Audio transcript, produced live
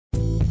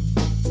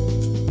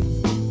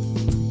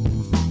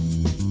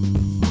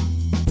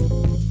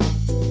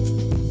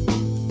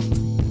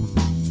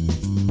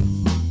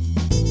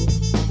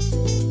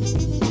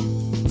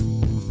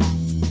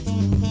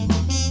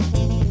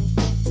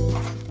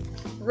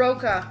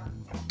Roka.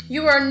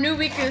 You are a new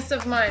weakness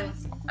of mine.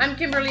 I'm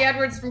Kimberly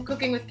Edwards from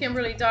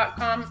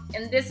cookingwithkimberly.com,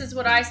 and this is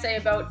what I say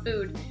about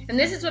food. And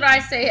this is what I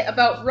say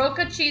about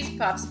Roka cheese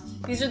puffs.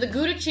 These are the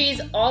Gouda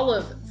cheese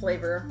olive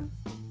flavor.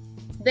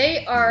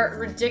 They are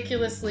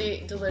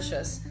ridiculously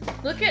delicious.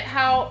 Look at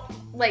how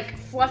like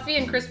fluffy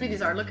and crispy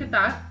these are. Look at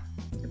that.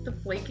 Look at the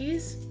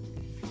flakies.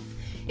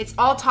 It's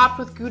all topped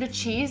with Gouda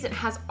cheese. It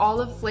has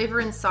olive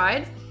flavor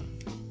inside.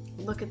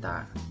 Look at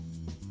that.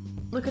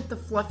 Look at the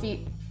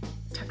fluffy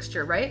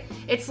texture, right?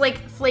 It's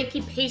like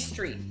flaky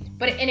pastry,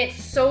 and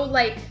it's so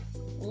like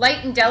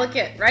light and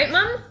delicate, right,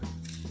 Mom?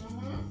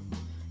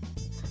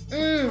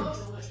 So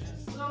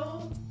delicious,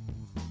 so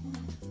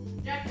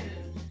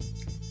decadent.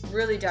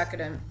 Really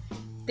decadent.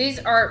 These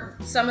are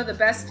some of the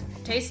best,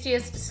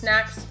 tastiest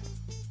snacks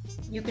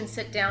you can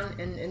sit down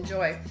and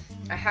enjoy.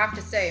 I have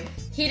to say,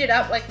 heat it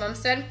up, like Mom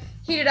said.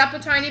 Heat it up a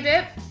tiny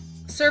bit,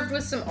 served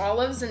with some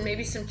olives and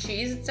maybe some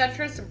cheese,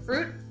 etc., some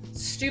fruit.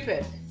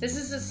 Stupid. This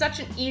is such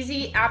an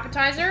easy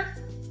appetizer.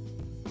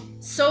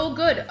 So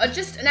good.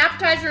 Just an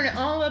appetizer and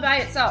all by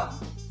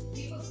itself.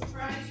 People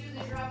surprise you,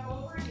 they drop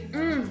over,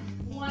 you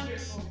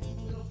wonderful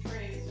little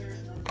trays.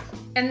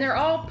 And they're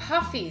all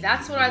puffy.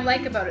 That's what I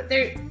like about it.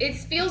 It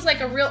feels like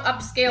a real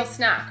upscale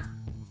snack.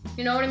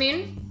 You know what I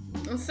mean?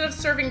 Instead of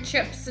serving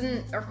chips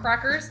or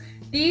crackers,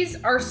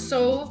 these are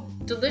so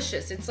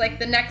delicious. It's like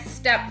the next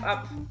step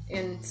up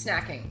in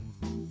snacking.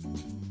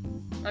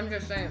 I'm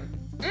just saying.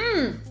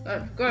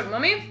 That's good,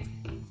 Mommy.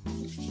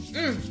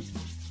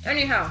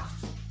 Anyhow,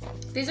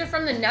 these are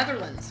from the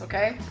Netherlands,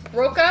 okay?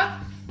 Roka,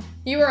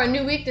 you are a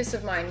new weakness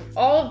of mine.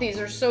 All of these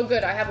are so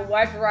good. I have a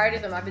wide variety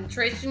of them. I've been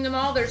tracing them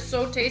all. They're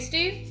so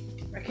tasty.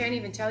 I can't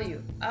even tell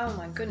you. Oh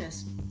my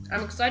goodness.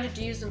 I'm excited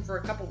to use them for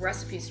a couple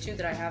recipes too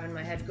that I have in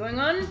my head going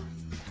on.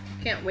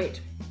 Can't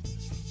wait.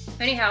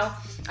 Anyhow,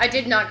 I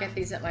did not get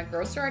these at my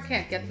grocer. I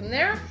can't get them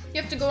there.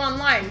 You have to go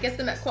online. Get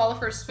them at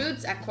Qualifirst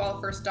Foods at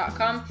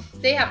qualifirst.com.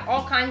 They have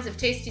all kinds of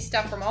tasty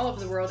stuff from all over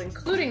the world,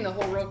 including the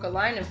whole Roka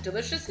line of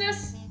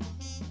deliciousness.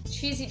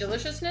 Cheesy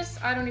deliciousness.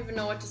 I don't even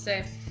know what to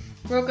say.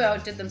 Roka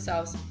outdid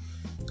themselves.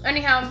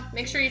 Anyhow,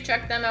 make sure you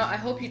check them out. I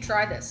hope you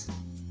try this.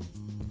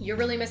 You're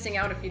really missing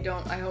out if you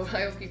don't. I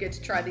hope you get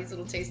to try these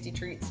little tasty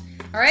treats.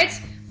 All right?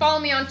 Follow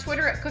me on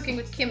Twitter at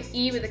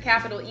cookingwithkime with a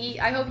capital E.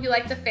 I hope you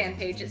like the fan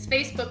page. It's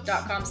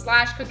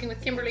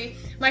facebook.com/cookingwithkimberly.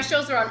 My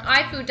shows are on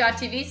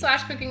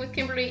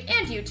ifood.tv/cookingwithkimberly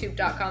and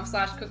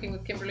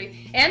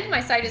youtube.com/cookingwithkimberly. And my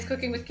site is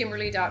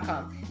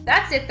cookingwithkimberly.com.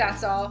 That's it,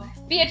 that's all.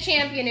 Be a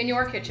champion in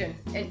your kitchen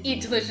and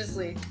eat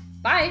deliciously.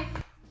 Bye.